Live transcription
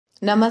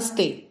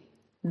Namaste.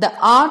 The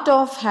Art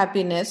of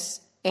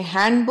Happiness, a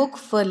Handbook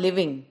for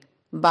Living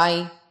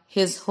by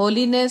His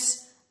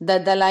Holiness the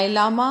Dalai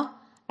Lama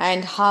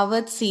and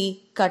Howard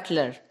C.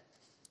 Cutler.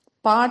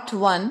 Part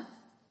 1.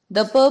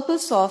 The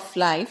Purpose of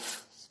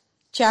Life.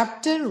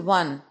 Chapter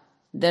 1.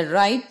 The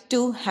Right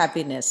to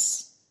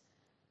Happiness.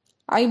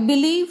 I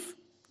believe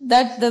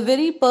that the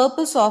very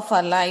purpose of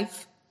our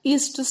life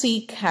is to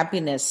seek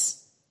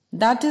happiness.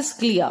 That is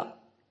clear.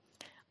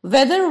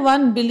 Whether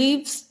one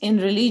believes in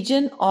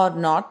religion or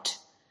not,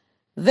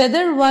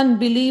 whether one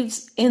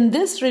believes in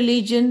this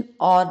religion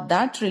or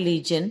that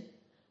religion,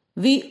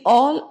 we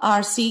all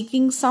are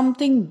seeking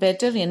something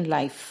better in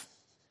life.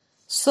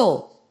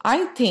 So,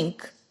 I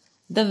think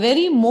the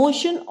very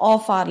motion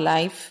of our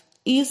life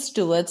is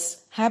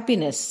towards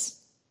happiness.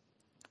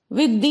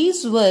 With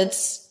these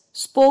words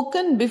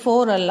spoken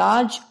before a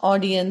large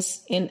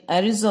audience in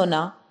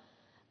Arizona,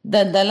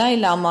 the Dalai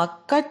Lama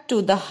cut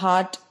to the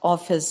heart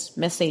of his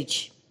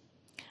message.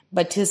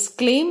 But his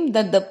claim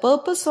that the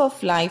purpose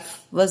of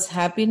life was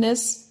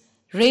happiness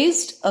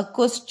raised a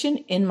question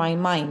in my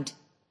mind.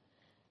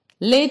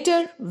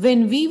 Later,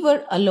 when we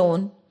were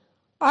alone,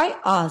 I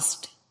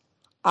asked,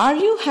 "Are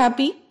you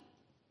happy?"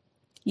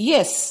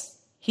 "Yes,"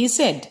 he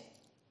said.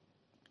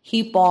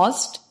 He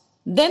paused,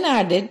 then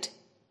added,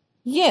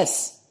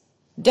 "Yes,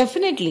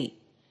 definitely."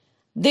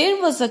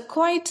 There was a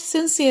quiet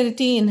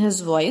sincerity in his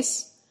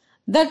voice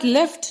that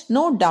left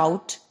no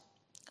doubt,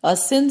 a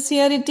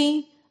sincerity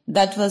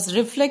that was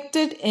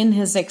reflected in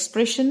his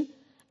expression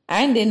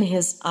and in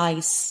his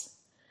eyes.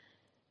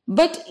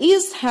 But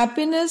is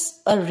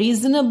happiness a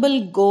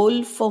reasonable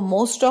goal for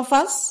most of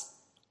us?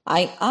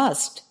 I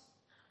asked.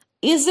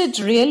 Is it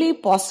really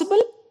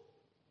possible?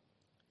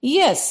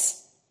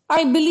 Yes,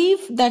 I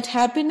believe that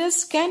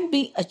happiness can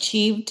be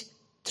achieved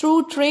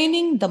through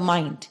training the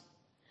mind.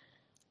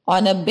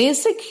 On a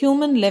basic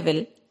human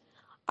level,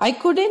 I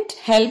couldn't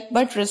help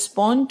but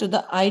respond to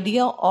the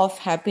idea of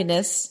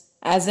happiness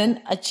as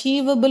an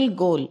achievable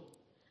goal.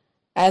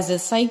 As a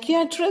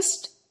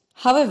psychiatrist,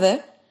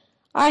 however,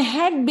 I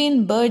had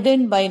been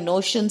burdened by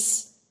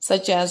notions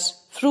such as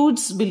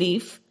Freud's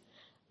belief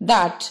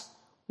that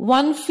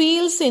one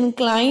feels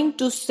inclined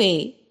to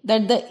say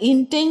that the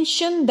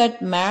intention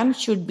that man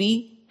should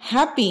be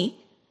happy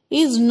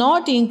is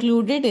not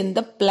included in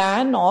the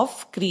plan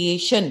of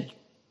creation.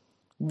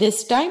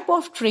 This type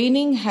of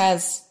training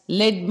has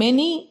led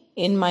many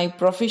in my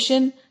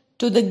profession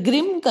to the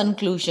grim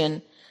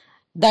conclusion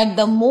that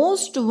the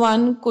most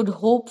one could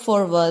hope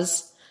for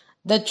was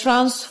the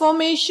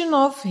transformation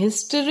of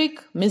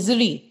hysteric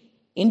misery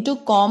into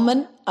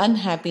common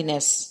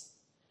unhappiness.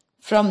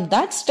 From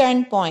that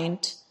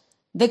standpoint,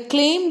 the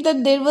claim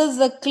that there was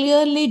a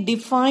clearly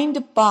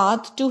defined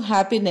path to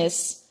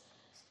happiness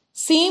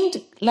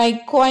seemed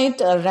like quite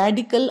a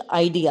radical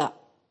idea.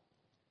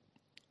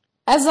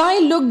 As I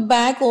looked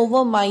back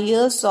over my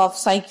years of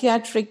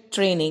psychiatric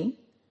training,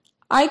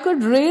 I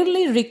could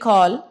rarely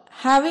recall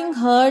having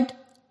heard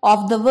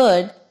of the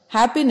word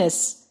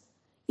happiness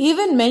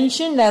even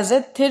mentioned as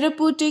a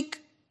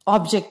therapeutic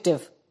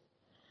objective.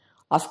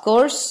 Of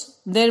course,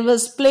 there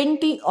was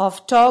plenty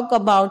of talk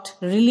about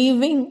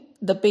relieving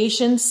the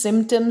patient's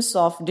symptoms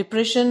of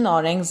depression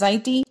or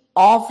anxiety,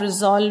 of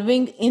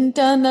resolving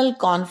internal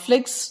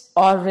conflicts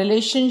or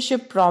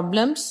relationship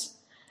problems,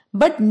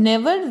 but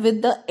never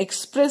with the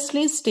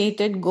expressly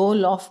stated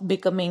goal of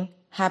becoming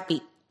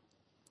happy.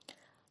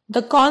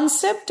 The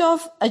concept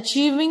of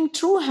achieving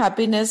true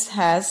happiness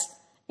has,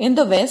 in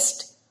the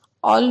West,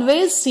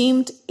 always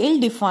seemed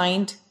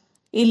ill-defined,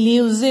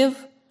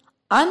 elusive,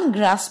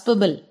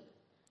 ungraspable.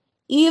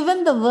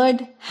 Even the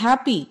word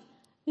happy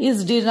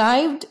is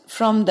derived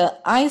from the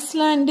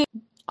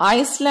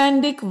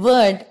Icelandic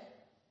word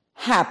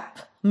hap,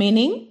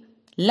 meaning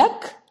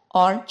luck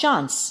or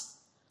chance.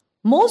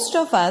 Most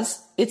of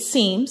us, it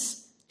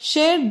seems,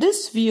 share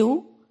this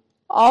view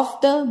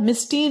of the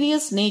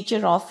mysterious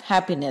nature of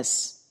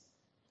happiness.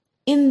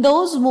 In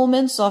those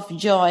moments of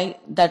joy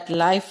that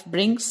life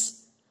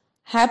brings,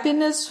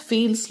 happiness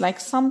feels like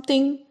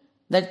something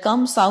that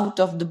comes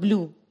out of the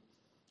blue.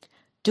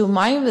 To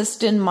my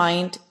Western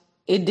mind,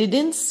 it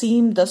didn't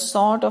seem the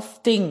sort of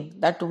thing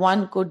that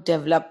one could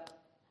develop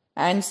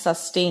and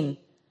sustain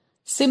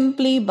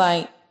simply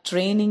by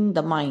training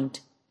the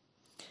mind.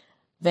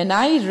 When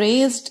I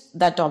raised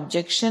that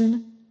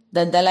objection,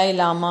 the Dalai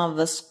Lama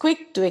was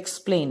quick to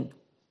explain.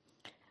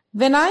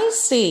 When I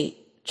say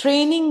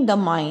training the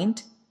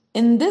mind,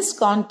 in this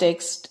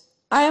context,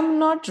 I am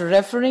not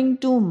referring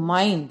to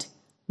mind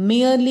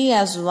merely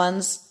as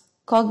one's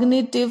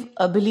cognitive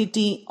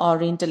ability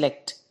or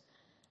intellect.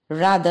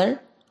 Rather,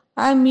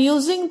 I am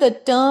using the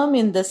term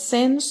in the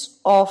sense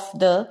of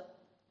the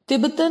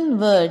Tibetan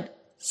word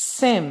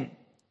sem,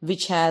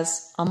 which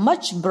has a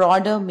much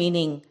broader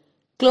meaning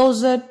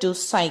closer to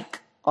psyche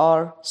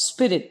or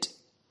spirit.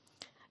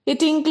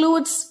 It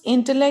includes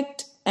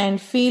intellect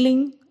and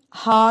feeling,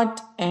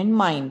 heart and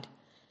mind.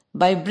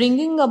 By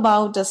bringing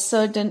about a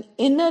certain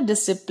inner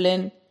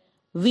discipline,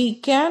 we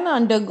can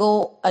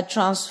undergo a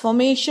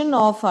transformation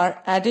of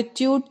our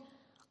attitude,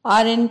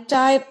 our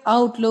entire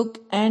outlook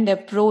and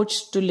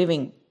approach to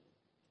living.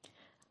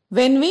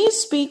 When we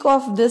speak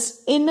of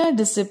this inner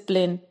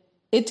discipline,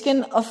 it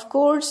can of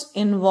course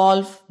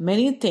involve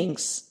many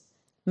things,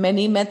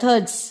 many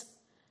methods,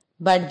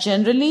 but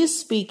generally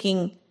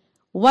speaking,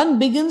 one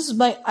begins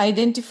by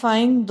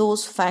identifying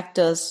those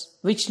factors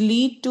which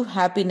lead to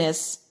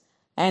happiness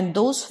and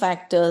those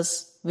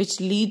factors which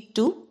lead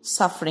to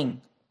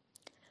suffering.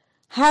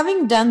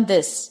 Having done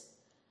this,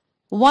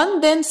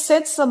 one then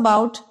sets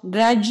about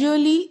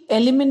gradually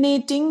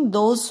eliminating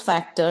those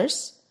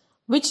factors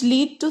which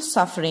lead to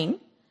suffering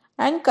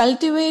and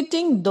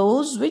cultivating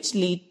those which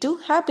lead to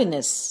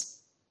happiness.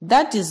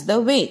 That is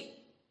the way.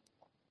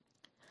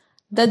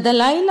 The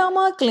Dalai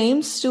Lama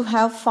claims to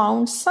have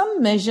found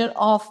some measure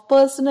of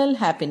personal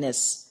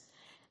happiness,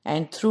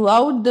 and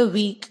throughout the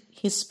week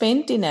he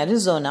spent in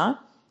Arizona,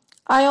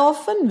 I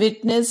often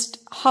witnessed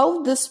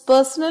how this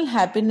personal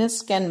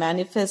happiness can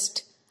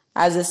manifest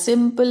as a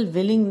simple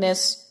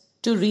willingness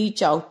to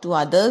reach out to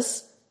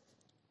others,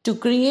 to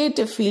create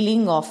a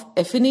feeling of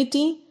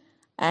affinity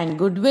and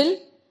goodwill,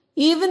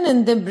 even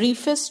in the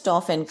briefest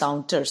of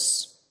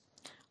encounters.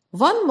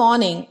 One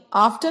morning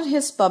after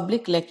his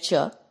public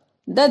lecture,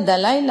 the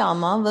Dalai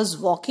Lama was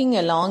walking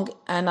along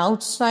an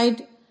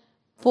outside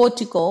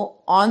portico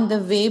on the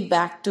way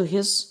back to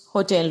his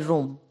hotel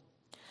room,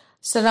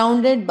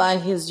 surrounded by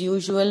his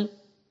usual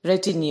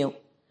retinue.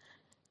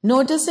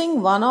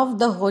 Noticing one of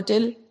the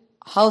hotel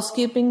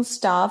housekeeping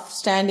staff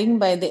standing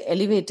by the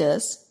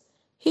elevators,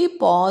 he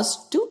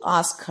paused to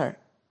ask her,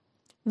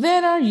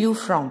 "Where are you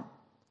from?"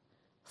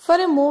 For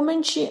a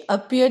moment she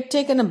appeared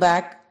taken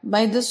aback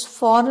by this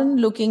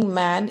foreign-looking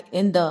man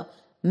in the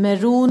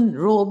maroon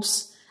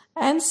robes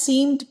and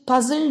seemed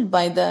puzzled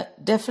by the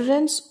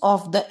deference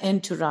of the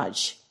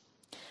entourage.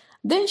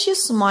 Then she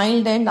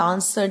smiled and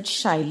answered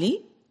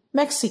shyly,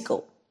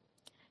 "Mexico."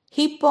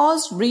 He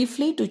paused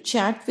briefly to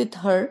chat with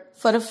her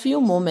for a few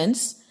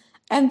moments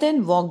and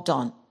then walked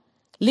on,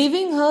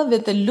 leaving her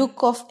with a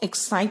look of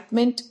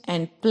excitement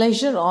and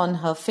pleasure on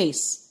her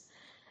face.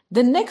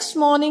 The next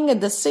morning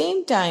at the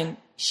same time,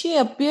 she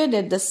appeared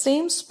at the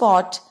same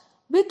spot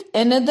with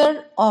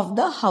another of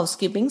the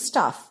housekeeping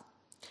staff,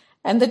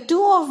 and the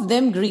two of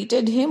them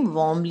greeted him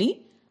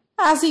warmly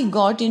as he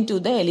got into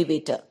the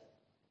elevator.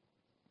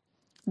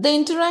 The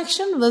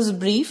interaction was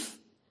brief,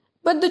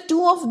 but the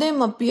two of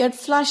them appeared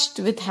flushed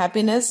with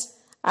happiness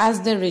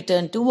as they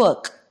returned to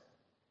work.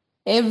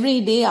 Every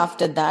day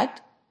after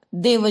that,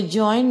 they were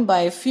joined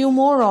by a few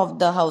more of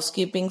the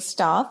housekeeping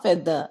staff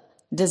at the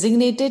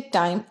designated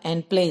time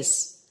and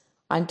place,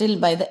 until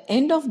by the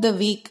end of the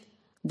week,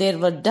 there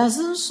were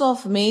dozens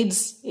of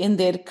maids in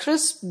their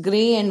crisp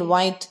grey and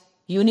white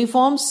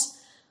uniforms,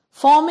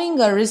 forming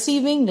a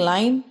receiving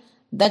line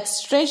that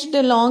stretched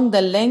along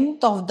the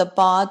length of the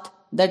path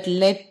that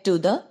led to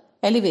the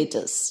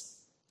elevators.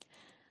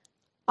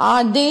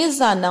 Our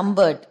days are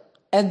numbered.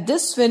 At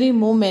this very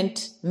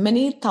moment,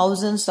 many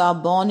thousands are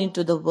born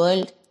into the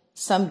world,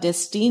 some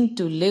destined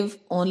to live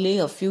only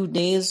a few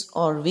days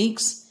or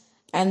weeks,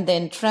 and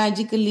then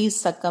tragically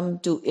succumb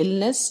to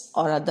illness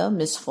or other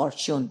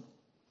misfortune.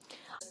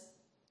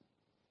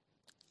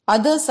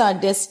 Others are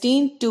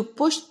destined to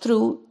push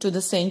through to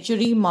the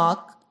century mark,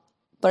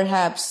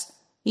 perhaps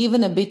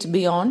even a bit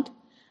beyond,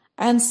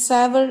 and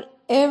savor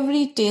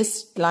every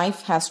taste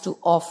life has to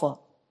offer.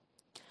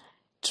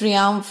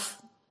 Triumph,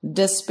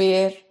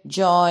 despair,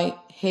 joy,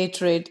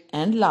 hatred,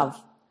 and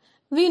love.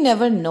 We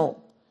never know.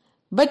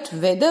 But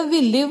whether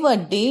we live a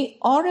day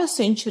or a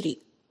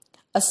century,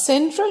 a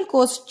central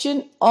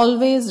question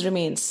always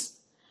remains: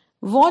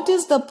 what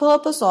is the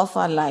purpose of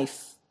our life?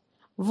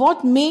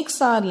 What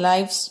makes our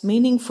lives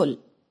meaningful?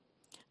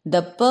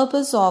 The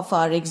purpose of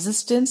our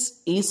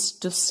existence is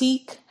to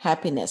seek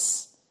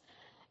happiness.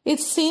 It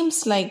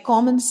seems like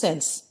common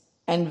sense,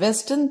 and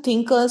Western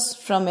thinkers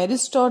from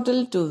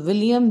Aristotle to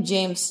William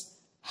James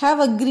have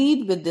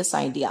agreed with this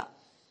idea.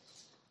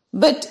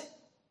 But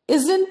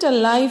isn't a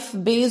life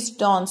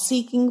based on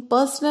seeking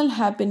personal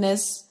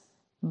happiness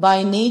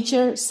by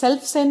nature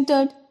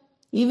self-centered,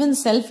 even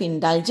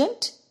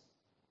self-indulgent?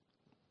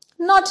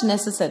 Not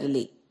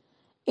necessarily.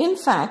 In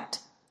fact,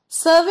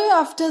 survey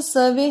after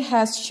survey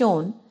has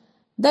shown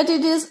that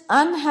it is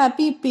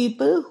unhappy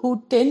people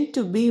who tend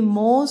to be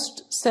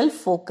most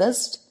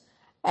self-focused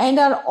and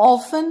are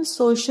often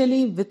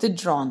socially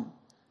withdrawn,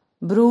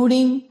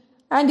 brooding,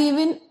 and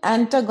even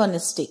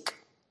antagonistic.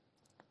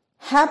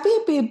 Happy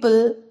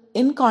people,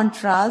 in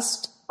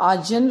contrast, are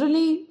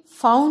generally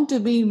found to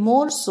be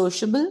more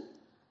sociable,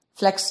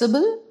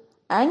 flexible,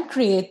 and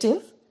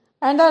creative,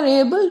 and are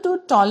able to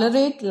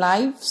tolerate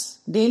life's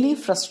daily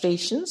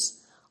frustrations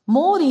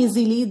more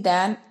easily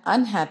than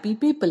unhappy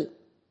people.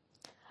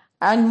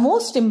 And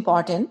most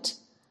important,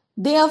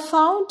 they are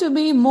found to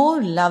be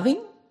more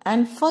loving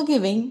and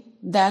forgiving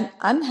than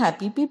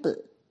unhappy people.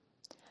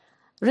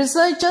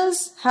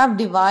 Researchers have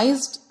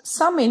devised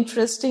some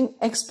interesting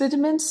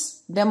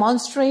experiments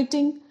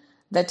demonstrating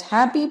that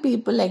happy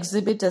people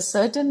exhibit a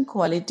certain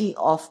quality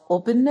of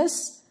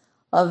openness,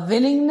 a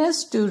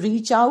willingness to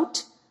reach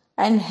out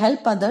and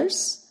help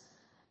others,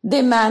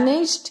 They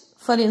managed,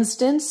 for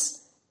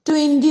instance, to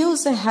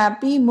induce a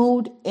happy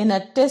mood in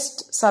a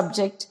test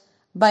subject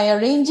by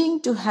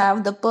arranging to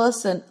have the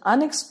person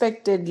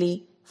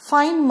unexpectedly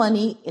find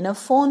money in a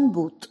phone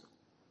booth.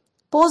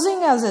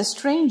 Posing as a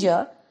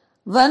stranger,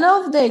 one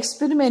of the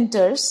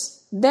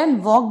experimenters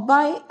then walked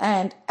by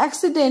and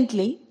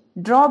accidentally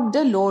dropped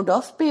a load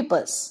of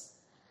papers.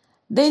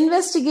 The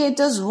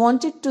investigators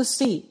wanted to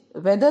see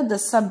whether the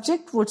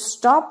subject would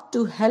stop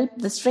to help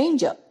the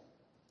stranger.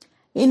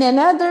 In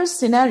another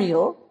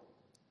scenario,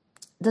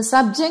 the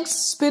subject's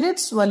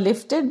spirits were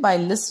lifted by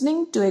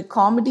listening to a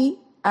comedy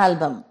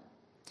album.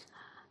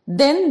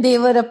 Then they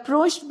were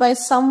approached by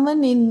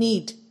someone in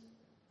need,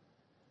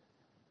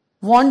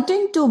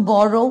 wanting to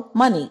borrow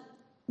money.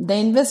 The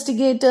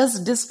investigators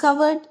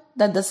discovered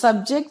that the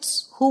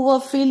subjects who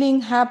were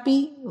feeling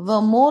happy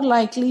were more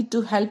likely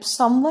to help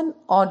someone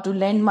or to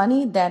lend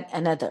money than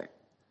another.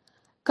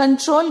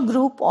 Control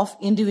group of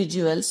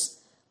individuals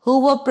who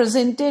were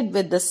presented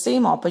with the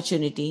same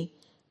opportunity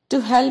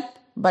to help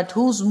but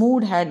whose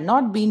mood had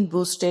not been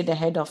boosted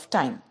ahead of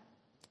time.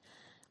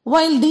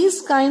 While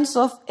these kinds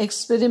of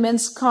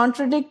experiments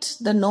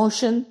contradict the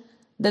notion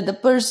that the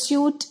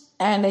pursuit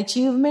and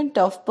achievement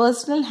of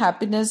personal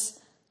happiness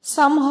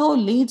somehow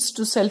leads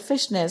to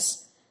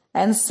selfishness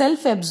and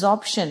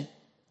self-absorption,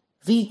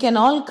 we can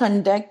all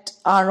conduct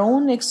our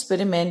own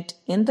experiment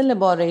in the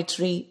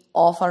laboratory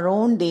of our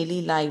own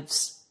daily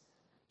lives.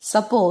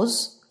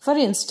 Suppose, for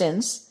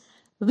instance,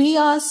 we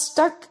are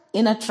stuck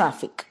in a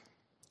traffic.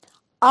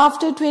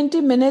 After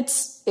 20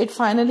 minutes, it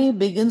finally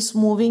begins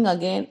moving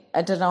again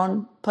at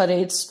around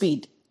parade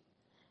speed.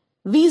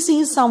 We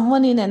see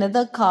someone in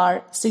another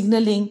car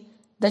signaling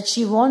that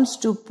she wants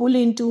to pull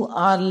into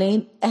our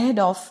lane ahead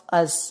of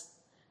us.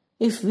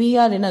 If we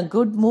are in a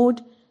good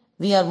mood,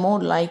 we are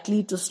more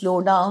likely to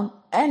slow down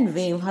and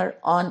wave her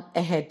on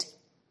ahead.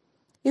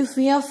 If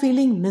we are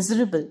feeling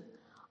miserable,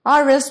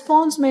 our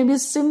response may be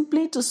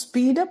simply to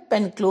speed up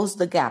and close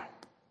the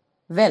gap.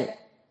 Well,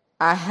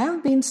 I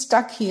have been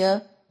stuck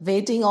here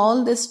waiting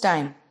all this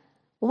time.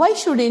 Why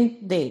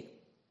shouldn't they?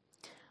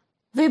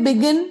 We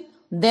begin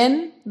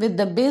then with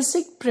the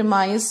basic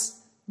premise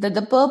that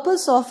the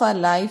purpose of our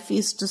life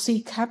is to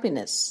seek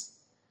happiness.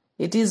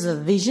 It is a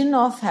vision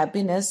of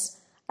happiness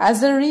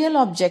as a real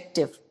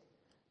objective,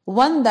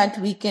 one that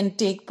we can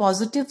take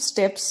positive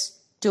steps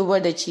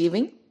toward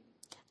achieving.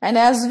 And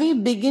as we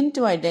begin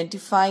to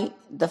identify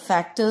the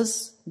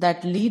factors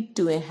that lead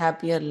to a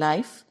happier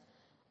life,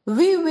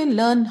 we will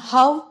learn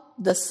how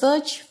the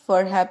search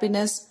for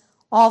happiness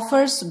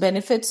offers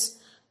benefits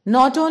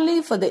not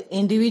only for the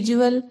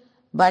individual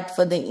but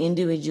for the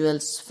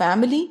individual's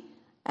family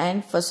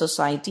and for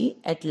society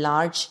at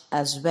large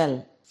as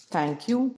well. Thank you.